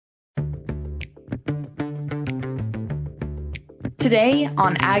Today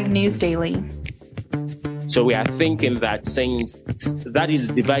on Ag News Daily. So we are thinking that saying that is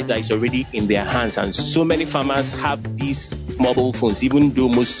a device that is already in their hands, and so many farmers have these mobile phones, even though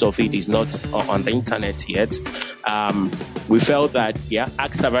most of it is not on the internet yet. We felt that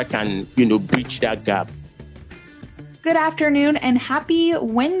Ag Server can bridge that gap. Good afternoon and happy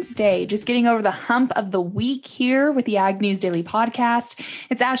Wednesday. Just getting over the hump of the week here with the Ag News Daily podcast.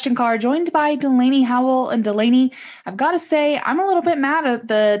 It's Ashton Carr joined by Delaney Howell. And Delaney, I've got to say, I'm a little bit mad at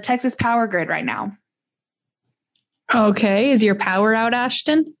the Texas power grid right now. Okay. Is your power out,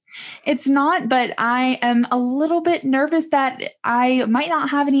 Ashton? It's not, but I am a little bit nervous that I might not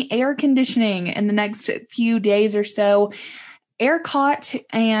have any air conditioning in the next few days or so. ERCOT,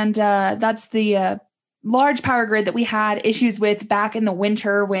 and that's the large power grid that we had issues with back in the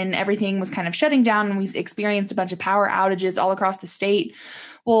winter when everything was kind of shutting down and we experienced a bunch of power outages all across the state.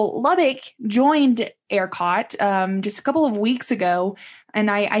 Well, Lubbock joined ERCOT just a couple of weeks ago, and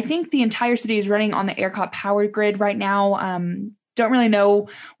I think the entire city is running on the ERCOT power grid right now. Don't really know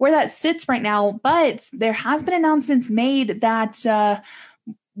where that sits right now, but there has been announcements made that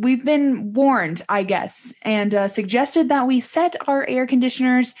we've been warned, I guess, and suggested that we set our air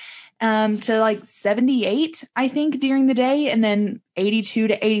conditioners to like 78, I think, during the day, and then 82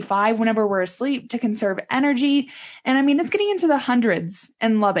 to 85 whenever we're asleep to conserve energy. And I mean, it's getting into the hundreds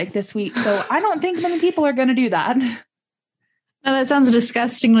in Lubbock this week, so I don't think many people are going to do that. No, that sounds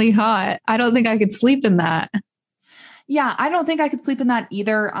disgustingly hot. I don't think I could sleep in that. Yeah, I don't think I could sleep in that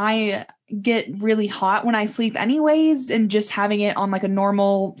either. I get really hot when I sleep anyways, and just having it on like a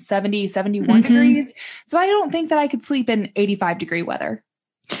normal 70, 71 degrees. So I don't think that I could sleep in 85 degree weather.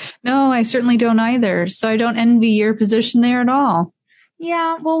 No, I certainly don't either. So I don't envy your position there at all.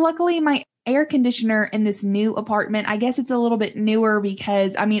 Yeah, well, luckily my air conditioner in this new apartment, I guess it's a little bit newer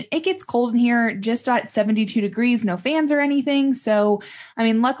because, I mean, it gets cold in here just at 72 degrees, no fans or anything. So, I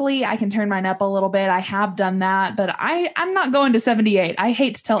mean, luckily I can turn mine up a little bit. I have done that, but I'm not going to 78. I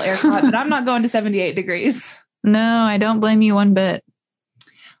hate to tell ERCOT, but I'm not going to 78 degrees. No, I don't blame you one bit.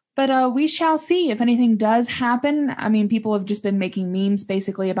 But we shall see if anything does happen. I mean, people have just been making memes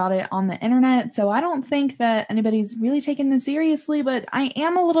basically about it on the internet. So I don't think that anybody's really taking this seriously, but I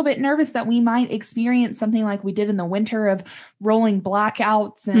am a little bit nervous that we might experience something like we did in the winter of rolling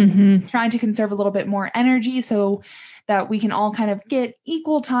blackouts and trying to conserve a little bit more energy so that we can all kind of get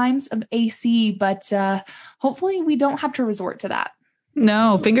equal times of AC. But hopefully we don't have to resort to that.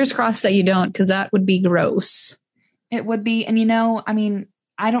 No, fingers crossed that you don't, because that would be gross. It would be. And, I mean,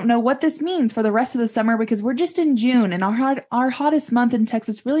 I don't know what this means for the rest of the summer because we're just in June and our hottest month in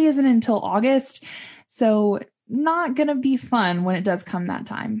Texas really isn't until August. So not going to be fun when it does come that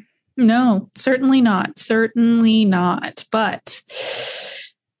time. No, certainly not. Certainly not. But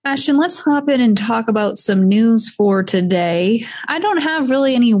Ashton, let's hop in and talk about some news for today. I don't have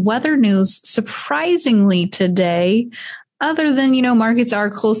really any weather news, surprisingly, today. Other than, markets are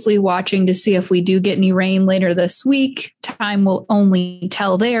closely watching to see if we do get any rain later this week. Time will only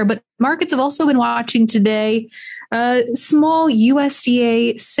tell there. But markets have also been watching today a small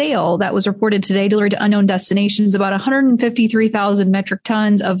USDA sale that was reported today, delivered to unknown destinations, about 153,000 metric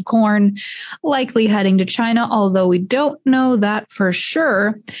tons of corn, likely heading to China, although we don't know that for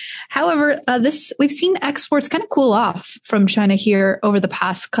sure. However, we've seen exports kind of cool off from China here over the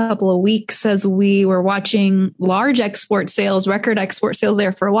past couple of weeks as we were watching large export sales, record export sales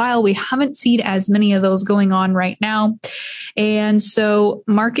there for a while. We haven't seen as many of those going on right now. And so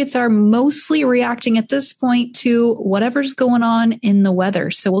markets are mostly reacting at this point to whatever's going on in the weather.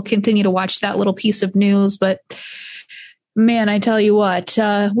 So we'll continue to watch that little piece of news. But man, I tell you what,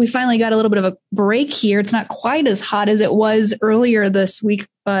 we finally got a little bit of a break here. It's not quite as hot as it was earlier this week,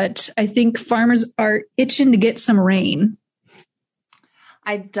 but I think farmers are itching to get some rain.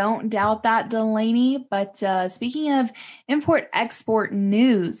 I don't doubt that, Delaney. But speaking of import-export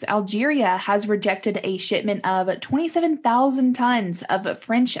news, Algeria has rejected a shipment of 27,000 tons of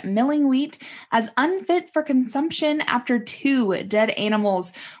French milling wheat as unfit for consumption after 2 dead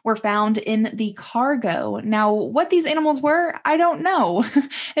animals were found in the cargo. Now, what these animals were, I don't know.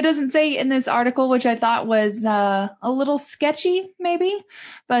 It doesn't say in this article, which I thought was a little sketchy, maybe.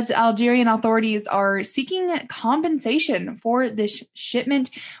 But Algerian authorities are seeking compensation for this shipment,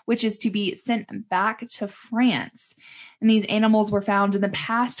 which is to be sent back to France. And these animals were found in the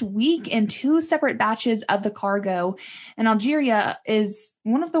past week in 2 separate batches of the cargo. And Algeria is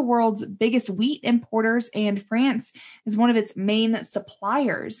one of the world's biggest wheat importers, and France is one of its main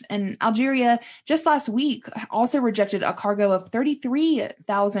suppliers. And Algeria just last week also rejected a cargo of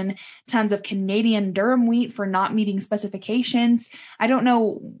 33,000 tons of Canadian durum wheat for not meeting specifications. I don't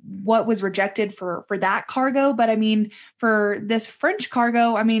know what was rejected for that cargo, but I mean, for this French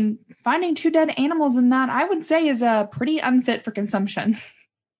cargo, I mean, finding 2 dead animals in that, I would say, is pretty unfit for consumption.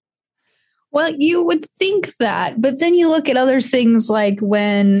 Well, you would think that, but then you look at other things like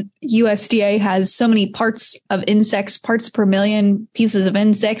when USDA has so many parts of insects, parts per million pieces of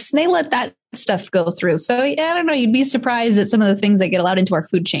insects, and they let that stuff go through. So, yeah, I don't know. You'd be surprised at some of the things that get allowed into our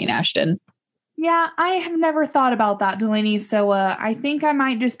food chain, Ashton. Yeah, I have never thought about that, Delaney. So I think I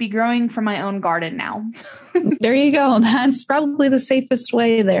might just be growing from my own garden now. There you go. That's probably the safest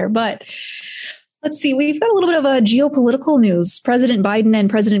way there. But let's see, we've got a little bit of a geopolitical news. President Biden and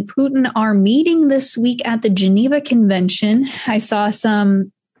President Putin are meeting this week at the Geneva Convention. I saw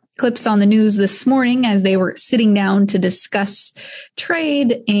some clips on the news this morning as they were sitting down to discuss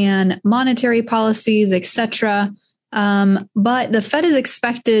trade and monetary policies, etc. But the Fed is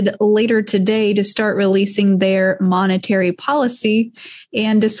expected later today to start releasing their monetary policy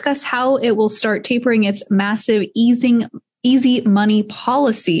and discuss how it will start tapering its massive easy money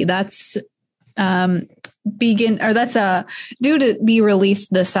policy. That's due to be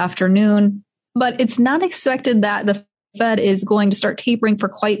released this afternoon, but it's not expected that the Fed is going to start tapering for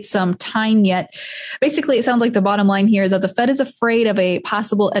quite some time yet. Basically, it sounds like the bottom line here is that the Fed is afraid of a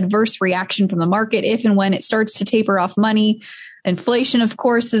possible adverse reaction from the market if and when it starts to taper off money. Inflation, of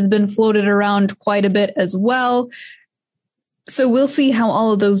course, has been floated around quite a bit as well. So we'll see how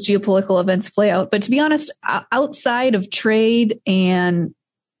all of those geopolitical events play out. But to be honest, outside of trade and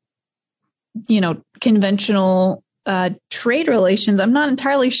conventional trade relations, I'm not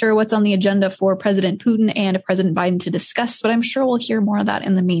entirely sure what's on the agenda for President Putin and President Biden to discuss, but I'm sure we'll hear more of that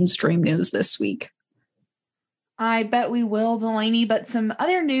in the mainstream news this week. I bet we will, Delaney, but some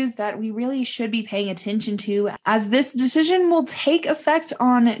other news that we really should be paying attention to, as this decision will take effect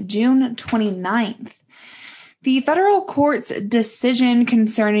on June 29th. The federal court's decision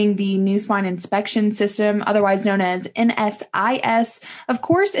concerning the new swine inspection system, otherwise known as NSIS, of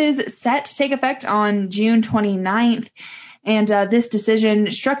course, is set to take effect on June 29th. And this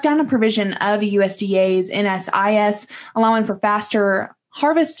decision struck down a provision of USDA's NSIS, allowing for faster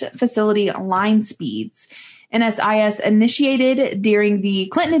harvest facility line speeds. NSIS initiated during the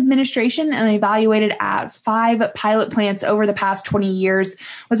Clinton administration and evaluated at 5 pilot plants over the past 20 years,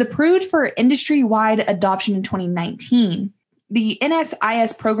 was approved for industry-wide adoption in 2019. The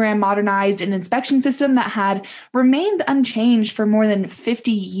NSIS program modernized an inspection system that had remained unchanged for more than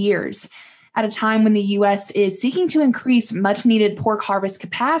 50 years. At a time when the U.S. is seeking to increase much-needed pork harvest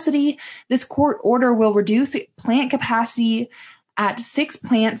capacity, this court order will reduce plant capacity at 6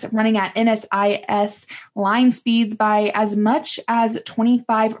 plants running at NSIS line speeds by as much as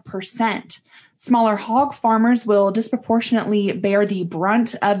 25%. Smaller hog farmers will disproportionately bear the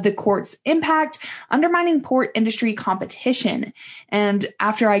brunt of the court's impact, undermining pork industry competition. And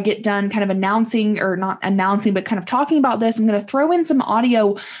after I get done kind of announcing, or not announcing, but kind of talking about this, I'm going to throw in some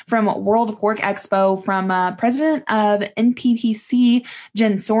audio from World Pork Expo from President of NPPC,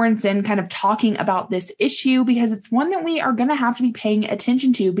 Jen Sorensen, kind of talking about this issue, because it's one that we are going to have to be paying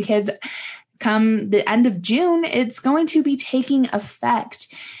attention to, because come the end of June, it's going to be taking effect.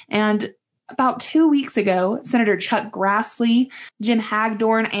 And about 2 weeks ago, Senator Chuck Grassley, Jim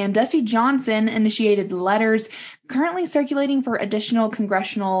Hagedorn, and Dusty Johnson initiated letters currently circulating for additional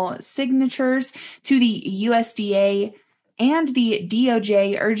congressional signatures to the USDA and the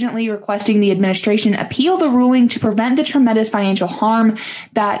DOJ, urgently requesting the administration appeal the ruling to prevent the tremendous financial harm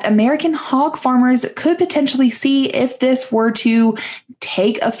that American hog farmers could potentially see if this were to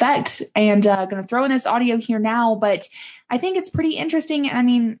take effect. And going to throw in this audio here now, but I think it's pretty interesting. I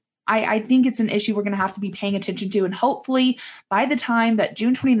mean, I think it's an issue we're going to have to be paying attention to. And hopefully by the time that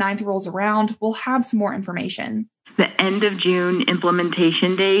June 29th rolls around, we'll have some more information. The end of June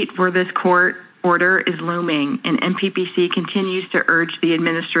implementation date for this court order is looming, and NPPC continues to urge the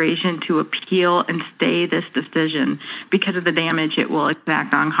administration to appeal and stay this decision because of the damage it will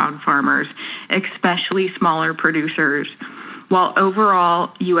exact on hog farmers, especially smaller producers. While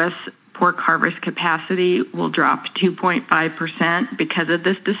overall U.S. pork harvest capacity will drop 2.5% because of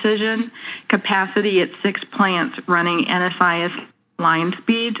this decision, capacity at 6 plants running NSIS line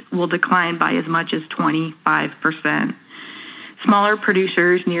speeds will decline by as much as 25%. Smaller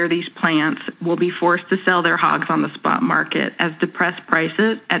producers near these plants will be forced to sell their hogs on the spot market as depressed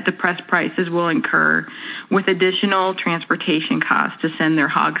prices will incur with additional transportation costs to send their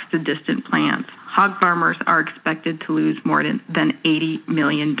hogs to distant plants. Hog farmers are expected to lose more than $80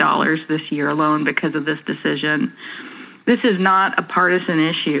 million this year alone because of this decision. This is not a partisan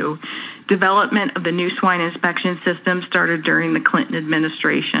issue. Development of the new swine inspection system started during the Clinton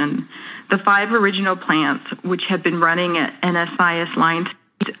administration. The 5 original plants, which have been running at NSIS line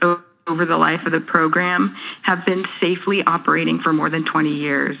speeds over the life of the program, have been safely operating for more than 20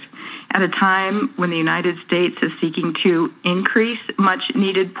 years. At a time when the United States is seeking to increase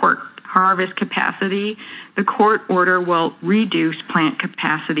much-needed pork harvest capacity, the court order will reduce plant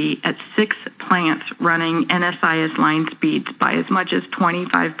capacity at 6 plants running NSIS line speeds by as much as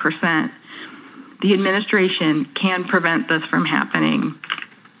 25%. The administration can prevent this from happening.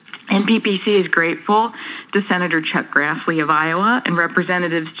 NPPC is grateful to Senator Chuck Grassley of Iowa and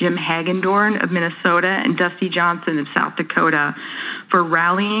Representatives Jim Hagedorn of Minnesota and Dusty Johnson of South Dakota for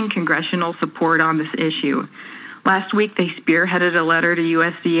rallying congressional support on this issue. Last week, they spearheaded a letter to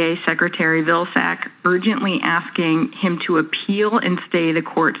USDA Secretary Vilsack urgently asking him to appeal and stay the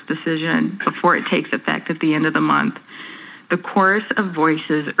court's decision before it takes effect at the end of the month. The chorus of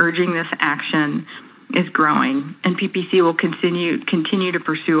voices urging this action is growing, and PPC will continue to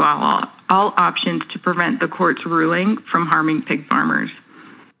pursue all options to prevent the court's ruling from harming pig farmers.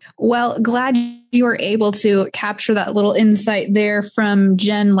 Well, glad you were able to capture that little insight there from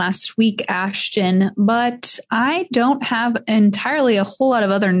Jen last week, Ashton. But I don't have entirely a whole lot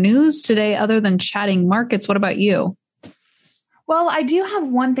of other news today other than chatting markets. What about you? Well, I do have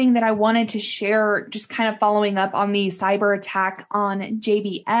one thing that I wanted to share, just kind of following up on the cyber attack on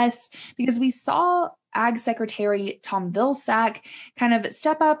JBS, because we saw Ag Secretary Tom Vilsack kind of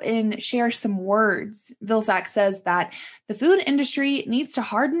step up and share some words. Vilsack says that the food industry needs to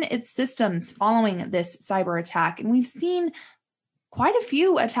harden its systems following this cyber attack. And we've seen quite a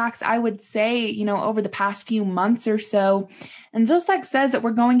few attacks, I would say, over the past few months or so. And Vilsack says that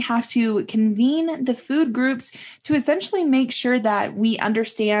we're going to have to convene the food groups to essentially make sure that we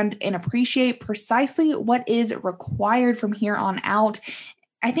understand and appreciate precisely what is required from here on out.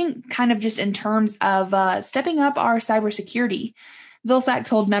 I think kind of just in terms of stepping up our cybersecurity. Vilsack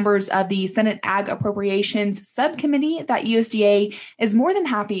told members of the Senate Ag Appropriations Subcommittee that USDA is more than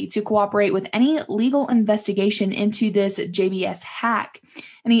happy to cooperate with any legal investigation into this JBS hack.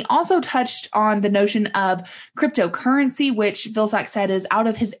 And he also touched on the notion of cryptocurrency, which Vilsack said is out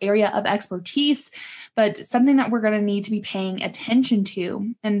of his area of expertise, but something that we're going to need to be paying attention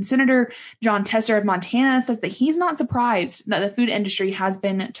to. And Senator Jon Tester of Montana says that he's not surprised that the food industry has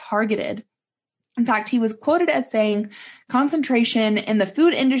been targeted. In fact, he was quoted as saying, concentration in the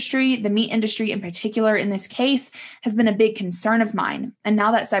food industry, the meat industry in particular in this case, has been a big concern of mine. And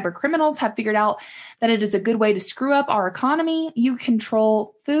now that cyber criminals have figured out that it is a good way to screw up our economy, you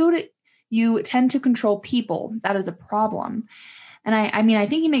control food, you tend to control people. That is a problem. And I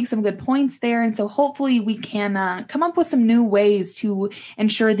think he makes some good points there. And so hopefully we can come up with some new ways to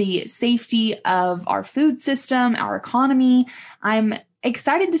ensure the safety of our food system, our economy. I'm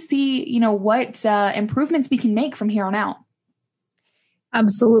excited to see, what improvements we can make from here on out.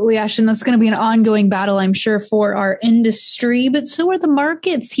 Absolutely, Ashton. That's going to be an ongoing battle, I'm sure, for our industry. But so are the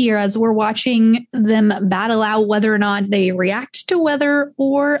markets here as we're watching them battle out whether or not they react to weather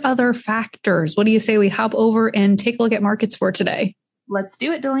or other factors. What do you say we hop over and take a look at markets for today? Let's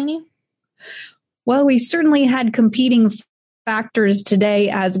do it, Delaney. Well, we certainly had competing factors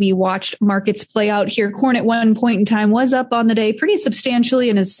today as we watched markets play out here. Corn at one point in time was up on the day pretty substantially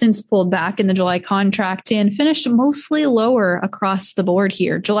and has since pulled back in the July contract and finished mostly lower across the board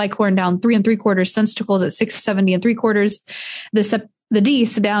here. July corn down 3 3/4 cents to close at 6.70 3/4. The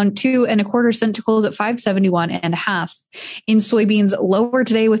Dees down 2 1/4 cents to close at 5.71 1/2. In soybeans, lower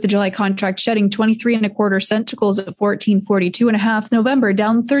today with the July contract shedding 23 1/4 cents to close at 14.42 1/2. November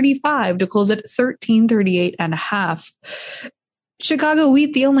down 35 to close at 13.38 1/2. Chicago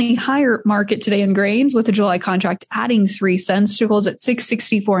wheat, the only higher market today in grains, with the July contract adding 3 cents to close at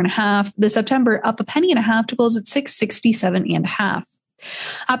 6.64 1/2. The September up 1.5 pennies to close at 6.67 1/2.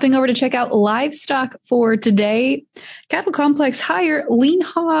 Hopping over to check out livestock for today. Cattle complex higher, lean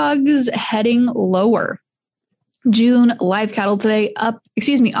hogs heading lower. August live cattle today up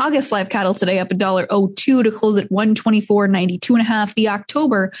 $1.02 to close at 124.92 1/2. The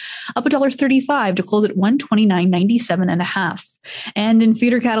October up $1.35 to close at 129.97 1/2. And in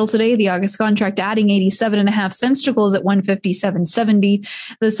feeder cattle today, the August contract adding 87.5 cents to close at 157.70.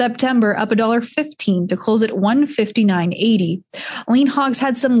 The September up $1.15 to close at 159.80. Lean hogs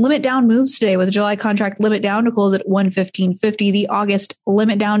had some limit down moves today, with the July contract limit down to close at 115.50. The August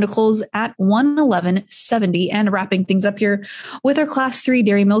limit down to close at 111.70. And wrapping things up here with our Class 3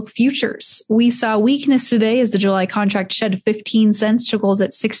 dairy milk futures. We saw weakness today as the July contract shed 15 cents to close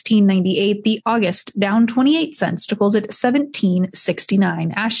at 16.98. The August down 28 cents to close at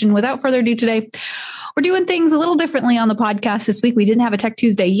 17.69. Ashton, without further ado today, we're doing things a little differently on the podcast this week. We didn't have a Tech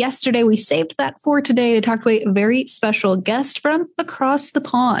Tuesday yesterday. We saved that for today to talk to a very special guest from across the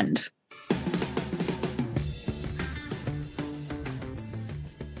pond.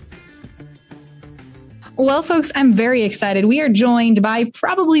 Well, folks, I'm very excited. We are joined by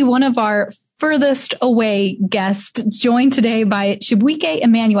probably one of our furthest away guests, joined today by Chibuike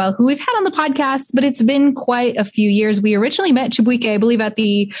Emmanuel, who we've had on the podcast, but it's been quite a few years. We originally met Chibuike, I believe, at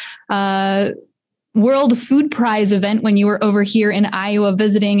the World Food Prize event when you were over here in Iowa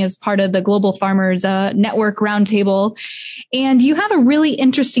visiting as part of the Global Farmers Network Roundtable. And you have a really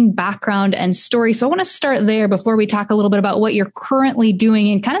interesting background and story. So I want to start there before we talk a little bit about what you're currently doing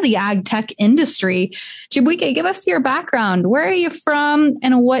in kind of the ag tech industry. Chibuike, give us your background. Where are you from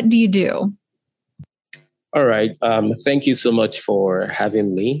and what do you do? All right. Thank you so much for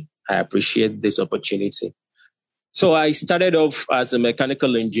having me. I appreciate this opportunity. So I started off as a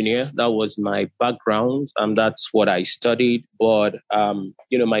mechanical engineer. That was my background, and that's what I studied. But,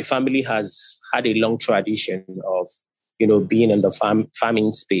 my family has had a long tradition of, being in the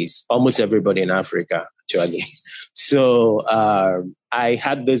farming space. Almost everybody in Africa, actually. So I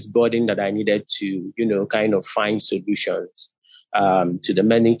had this burden that I needed to, kind of find solutions to the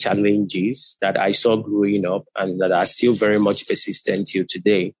many challenges that I saw growing up and that are still very much persistent till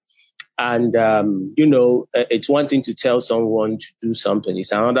today. And, it's one thing to tell someone to do something.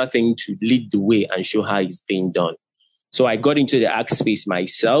 It's another thing to lead the way and show how it's being done. So I got into the ag space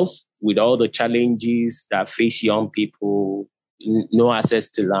myself with all the challenges that face young people, no access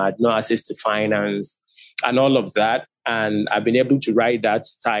to land, no access to finance, and all of that. And I've been able to ride that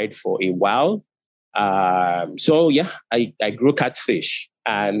tide for a while. I grow catfish,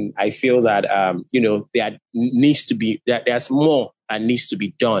 and I feel that, there's more that needs to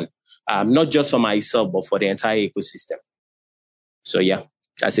be done. Not just for myself, but for the entire ecosystem. So,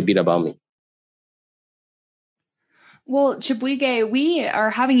 that's a bit about me. Well, Chibuike, we are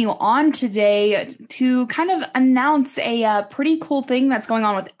having you on today to kind of announce a pretty cool thing that's going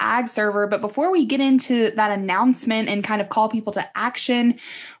on with AgServer. But before we get into that announcement and kind of call people to action,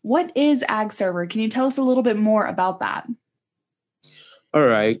 what is AgServer? Can you tell us a little bit more about that? All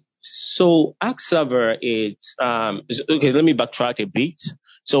right. So AgServer is, let me backtrack a bit.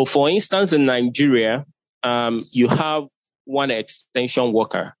 So, for instance, in Nigeria, you have one extension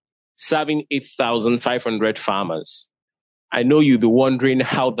worker serving 8,500 farmers. I know you'll be wondering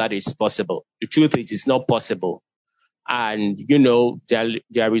how that is possible. The truth is, it's not possible. And,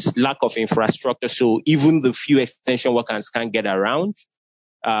 there is lack of infrastructure. So even the few extension workers can't get around.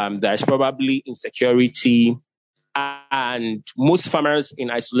 There's probably insecurity. And most farmers in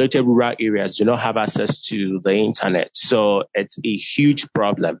isolated rural areas do not have access to the internet. So it's a huge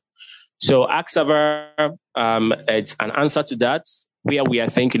problem. So AgServer, it's an answer to that, where we are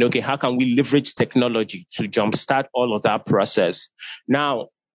thinking, okay, how can we leverage technology to jumpstart all of that process? Now,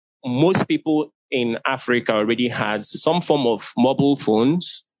 most people in Africa already has some form of mobile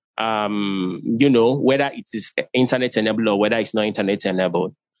phones, whether it is internet enabled or whether it's not internet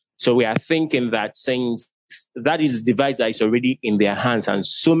enabled. So we are thinking that that is a device that is already in their hands. And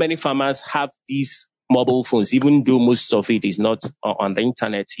so many farmers have these mobile phones, even though most of it is not on the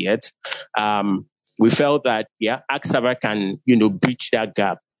internet yet. We felt that, AgServer can, bridge that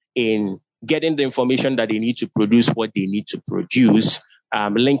gap in getting the information that they need to produce what they need to produce,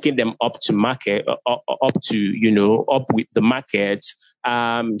 linking them up to market, up with the market,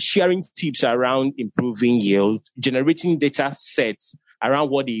 sharing tips around improving yield, generating data sets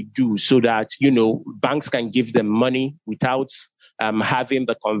around what they do so that, banks can give them money without having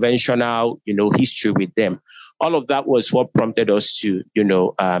the conventional, history with them. All of that was what prompted us to,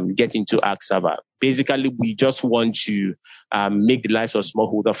 get into AgServer. Basically, we just want to make the lives of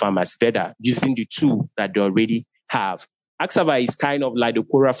smallholder farmers better using the tool that they already have. AgServer is kind of like the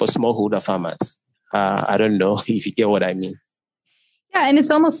Quora for smallholder farmers. I don't know if you get what I mean. Yeah, and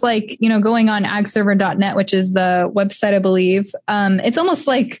it's almost like, going on agserver.net, which is the website, I believe. It's almost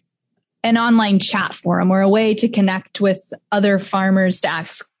like an online chat forum or a way to connect with other farmers to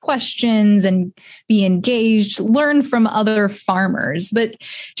ask questions and be engaged, learn from other farmers. But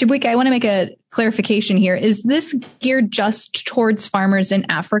Chibuike, I want to make a clarification here. Is this geared just towards farmers in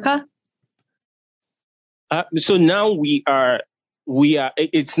Africa? So now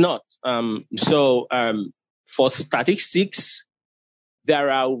it's not. For statistics,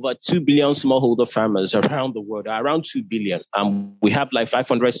 there are over 2 billion smallholder farmers around the world, around 2 billion. We have like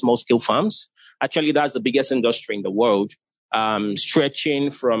 500 small-scale farms. Actually, that's the biggest industry in the world,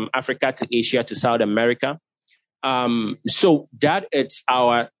 stretching from Africa to Asia to South America. So that is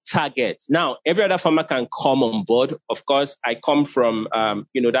our target. Now, every other farmer can come on board. Of course, I come from,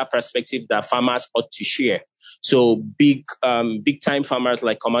 that perspective that farmers ought to share. So big time farmers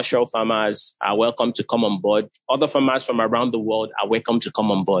like commercial farmers are welcome to come on board. Other farmers from around the world are welcome to come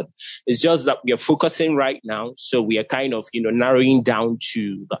on board. It's just that we are focusing right now. So we are kind of, narrowing down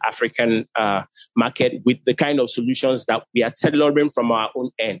to the African market with the kind of solutions that we are tailoring from our own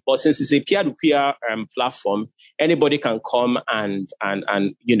end. But since it's a peer-to-peer platform, anybody can come and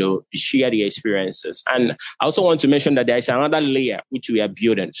share the experiences. And I also want to mention that there is another layer which we are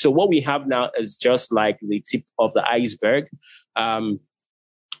building. So what we have now is just like the tip of the iceberg,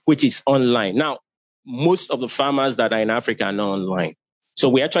 which is online. Now, most of the farmers that are in Africa are not online. So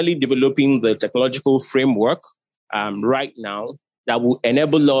we're actually developing the technological framework right now that will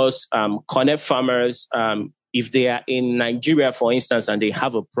enable us connect farmers. If they are in Nigeria, for instance, and they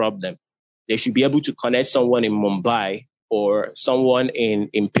have a problem, they should be able to connect someone in Mumbai or someone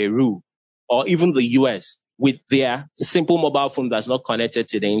in Peru or even the US with their simple mobile phone that's not connected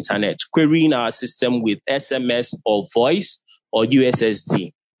to the internet, querying our system with SMS or voice or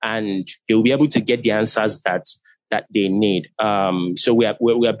USSD, and they'll be able to get the answers that they need. So we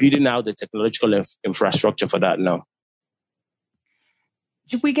are building out the technological infrastructure for that now.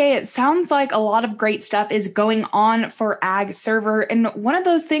 Chibuike, it sounds like a lot of great stuff is going on for Ag Server. And one of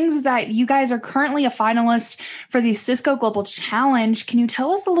those things is that you guys are currently a finalist for the Cisco Global Challenge. Can you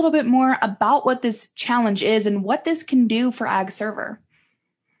tell us a little bit more about what this challenge is and what this can do for Ag Server?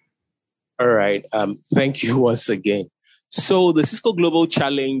 All right. Thank you once again. So the Cisco Global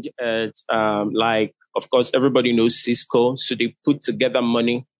Challenge is of course, everybody knows Cisco. So they put together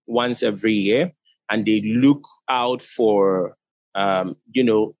money once every year and they look out for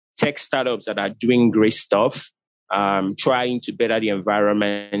tech startups that are doing great stuff, trying to better the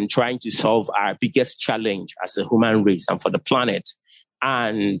environment, trying to solve our biggest challenge as a human race and for the planet.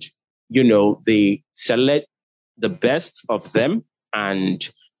 And, they select the best of them and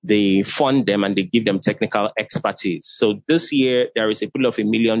they fund them and they give them technical expertise. So this year, there is a pool of $1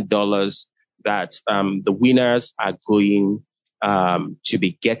 million that the winners are going to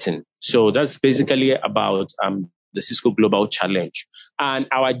be getting. So that's basically about the Cisco Global Challenge and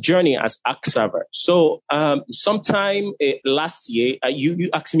our journey as Ag Server. So sometime last year, you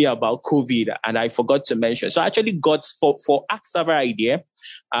asked me about COVID and I forgot to mention. So I actually got for Ag Server idea,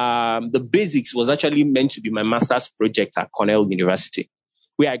 the basics was actually meant to be my master's project at Cornell University,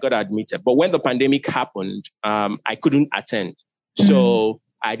 where I got admitted. But when the pandemic happened, I couldn't attend. So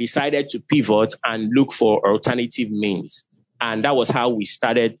I decided to pivot and look for alternative means. And that was how we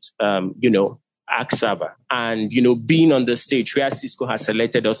started, Ag Server. And, being on the stage where Cisco has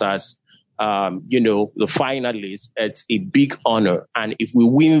selected us as, the finalists, it's a big honor. And if we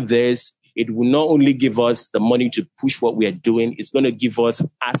win this, it will not only give us the money to push what we are doing, it's going to give us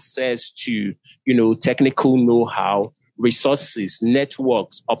access to, technical know-how, resources,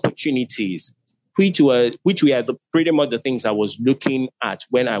 networks, opportunities, which were pretty much the things I was looking at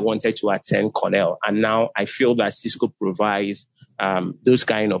when I wanted to attend Cornell. And now I feel that Cisco provides those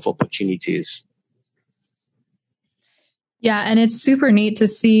kind of opportunities. Yeah, and it's super neat to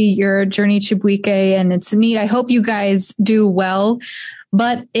see your journey, Chibuike, and it's neat. I hope you guys do well.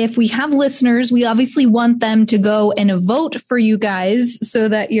 But if we have listeners, we obviously want them to go and vote for you guys so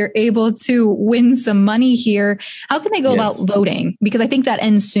that you're able to win some money here. How can they go about voting? Because I think that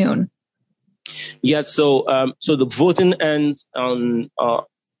ends soon. Yeah, so the voting ends on,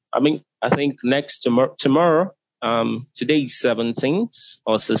 I think next tomorrow. Today is 17th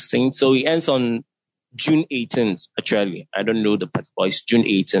or 16th, so it ends on June 18th. Actually, I don't know the particular. It's June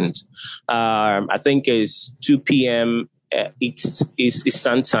 18th. I think it's 2 p.m. It's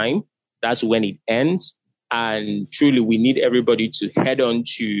Eastern time. That's when it ends. And truly, we need everybody to head on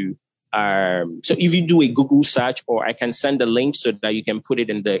to. So if you do a Google search, or I can send the link so that you can put it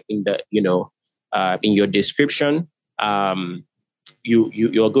in your description.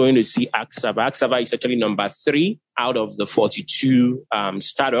 You're going to see Ag Server. Ag Server is actually number 3 out of the 42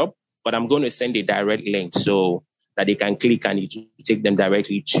 startup. But I'm going to send a direct link so that they can click and it will take them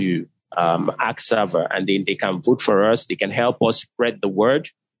directly to Ag Server, and then they can vote for us. They can help us spread the word.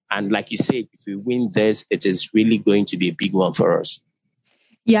 And like you said, if we win this, it is really going to be a big one for us.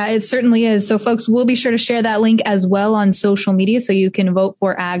 Yeah, it certainly is. So folks, we'll be sure to share that link as well on social media so you can vote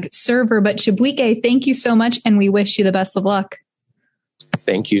for Ag Server. But Chibuike, thank you so much, and we wish you the best of luck.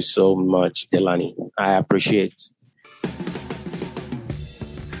 Thank you so much, Delani. I appreciate it.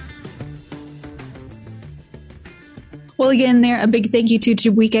 Well, again, a big thank you to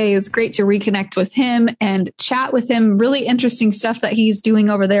Chibuike. It was great to reconnect with him and chat with him. Really interesting stuff that he's doing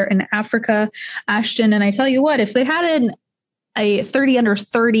over there in Africa, Ashton. And I tell you what, if they had a 30 under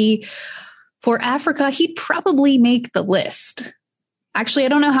 30 for Africa, he'd probably make the list. Actually, I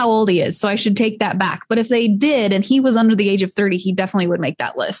don't know how old he is, so I should take that back. But if they did, and he was under the age of 30, he definitely would make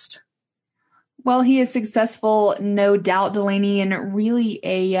that list. Well, he is successful, no doubt, Delaney, and really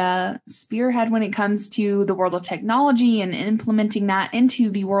a spearhead when it comes to the world of technology and implementing that into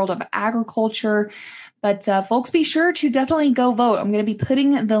the world of agriculture. But folks, be sure to definitely go vote. I'm going to be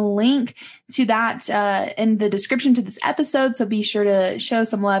putting the link to that in the description to this episode. So be sure to show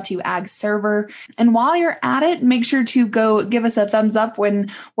some love to Ag Server. And while you're at it, make sure to go give us a thumbs up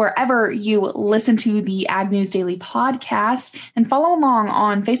wherever you listen to the Ag News Daily podcast, and follow along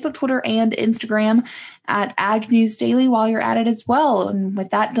on Facebook, Twitter, and Instagram at Ag News Daily while you're at it as well. And with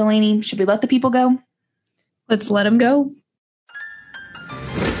that, Delaney, should we let the people go? Let's let them go.